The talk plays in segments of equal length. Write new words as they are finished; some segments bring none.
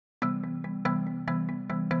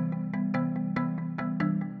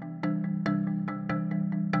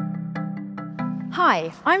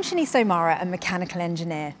Hi, I'm Shanice O'Mara, a mechanical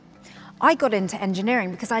engineer. I got into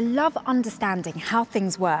engineering because I love understanding how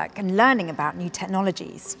things work and learning about new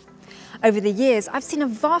technologies. Over the years, I've seen a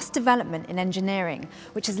vast development in engineering,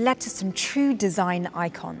 which has led to some true design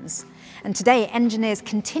icons. And today, engineers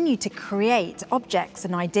continue to create objects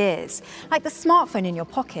and ideas, like the smartphone in your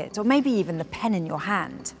pocket, or maybe even the pen in your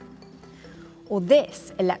hand. Or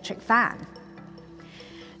this electric fan.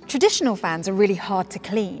 Traditional fans are really hard to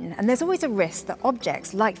clean, and there's always a risk that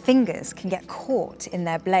objects like fingers can get caught in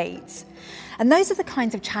their blades. And those are the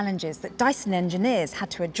kinds of challenges that Dyson engineers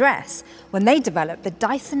had to address when they developed the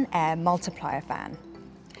Dyson Air Multiplier Fan.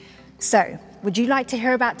 So, would you like to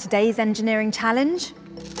hear about today's engineering challenge?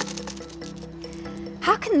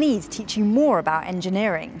 How can these teach you more about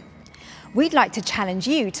engineering? We'd like to challenge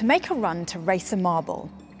you to make a run to race a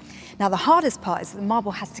marble. Now, the hardest part is that the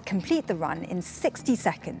marble has to complete the run in 60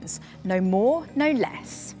 seconds, no more, no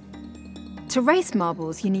less. To race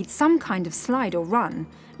marbles, you need some kind of slide or run,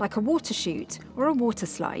 like a water chute or a water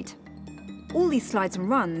slide. All these slides and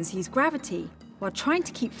runs use gravity while trying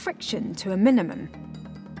to keep friction to a minimum.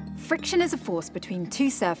 Friction is a force between two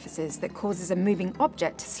surfaces that causes a moving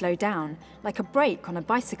object to slow down, like a brake on a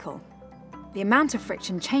bicycle. The amount of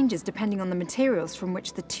friction changes depending on the materials from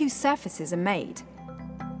which the two surfaces are made.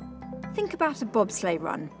 Think about a bobsleigh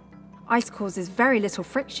run. Ice causes very little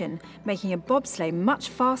friction, making a bobsleigh much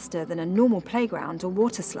faster than a normal playground or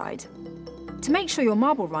water slide. To make sure your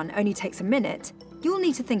marble run only takes a minute, you'll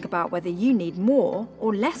need to think about whether you need more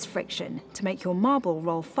or less friction to make your marble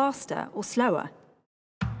roll faster or slower.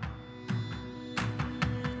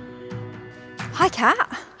 Hi,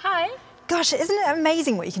 Kat. Hi. Gosh, isn't it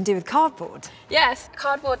amazing what you can do with cardboard? Yes,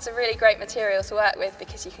 cardboard's a really great material to work with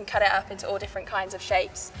because you can cut it up into all different kinds of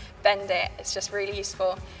shapes, bend it, it's just really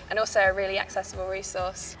useful and also a really accessible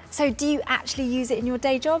resource. So do you actually use it in your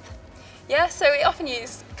day job? Yeah, so we often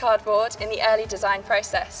use cardboard in the early design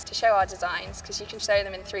process to show our designs because you can show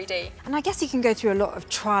them in 3D. And I guess you can go through a lot of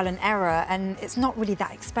trial and error and it's not really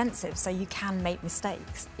that expensive, so you can make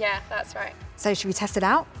mistakes. Yeah, that's right. So should we test it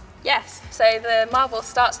out? Yes, so the marble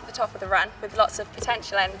starts at the top of the run with lots of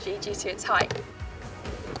potential energy due to its height.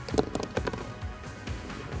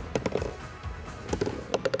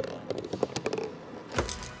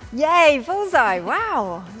 Yay, bullseye,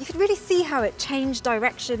 wow! You could really see how it changed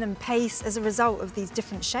direction and pace as a result of these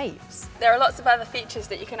different shapes. There are lots of other features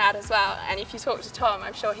that you can add as well, and if you talk to Tom,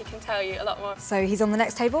 I'm sure he can tell you a lot more. So he's on the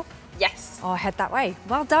next table? Yes. I'll head that way.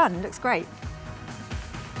 Well done, looks great.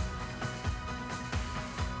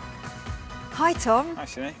 Hi, Tom. Hi,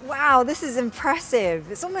 Shani. Wow, this is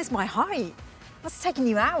impressive. It's almost my height. Must have taken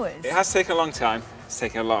you hours. It has taken a long time. It's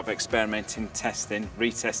taken a lot of experimenting, testing,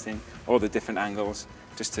 retesting, all the different angles,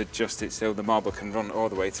 just to adjust it so the marble can run all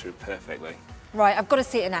the way through perfectly. Right, I've got to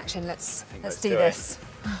see it in action. Let's do this.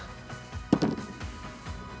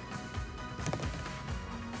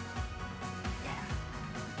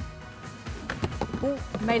 Oh,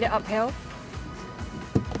 made it uphill.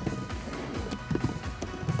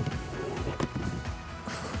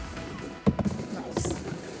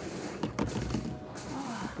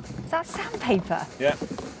 Is that sandpaper? Yeah.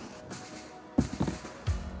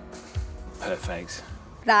 Perfect.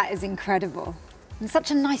 That is incredible. And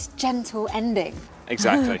such a nice, gentle ending.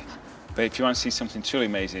 Exactly. But if you want to see something truly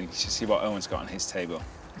amazing, you should see what Owen's got on his table.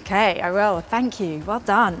 Okay, I will. Thank you. Well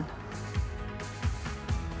done.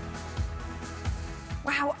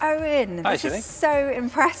 Wow, Owen, Hi, this Shani. is so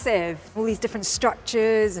impressive. All these different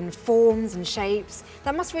structures and forms and shapes.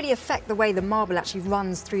 That must really affect the way the marble actually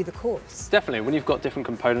runs through the course. Definitely, when you've got different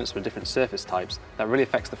components with different surface types, that really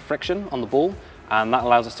affects the friction on the ball, and that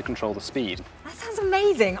allows us to control the speed. That sounds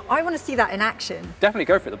amazing. I want to see that in action. Definitely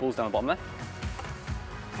go for it, the ball's down the bottom there.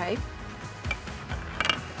 Okay.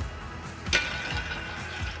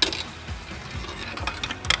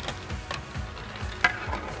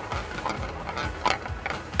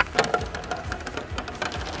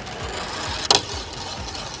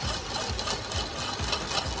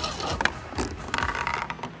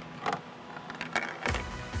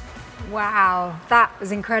 Wow, that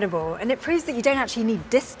was incredible. And it proves that you don't actually need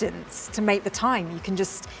distance to make the time. You can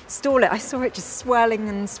just stall it. I saw it just swirling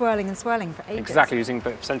and swirling and swirling for ages. Exactly, using a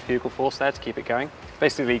bit of centrifugal force there to keep it going.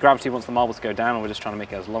 Basically, gravity wants the marble to go down, and we're just trying to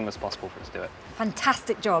make it as long as possible for it to do it.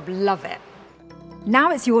 Fantastic job, love it.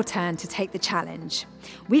 Now it's your turn to take the challenge.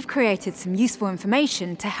 We've created some useful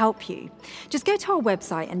information to help you. Just go to our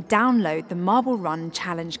website and download the Marble Run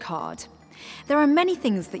Challenge card. There are many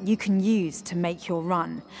things that you can use to make your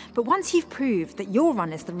run, but once you've proved that your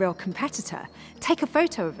run is the real competitor, take a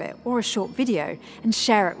photo of it or a short video and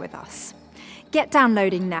share it with us. Get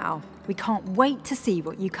downloading now. We can't wait to see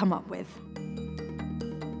what you come up with.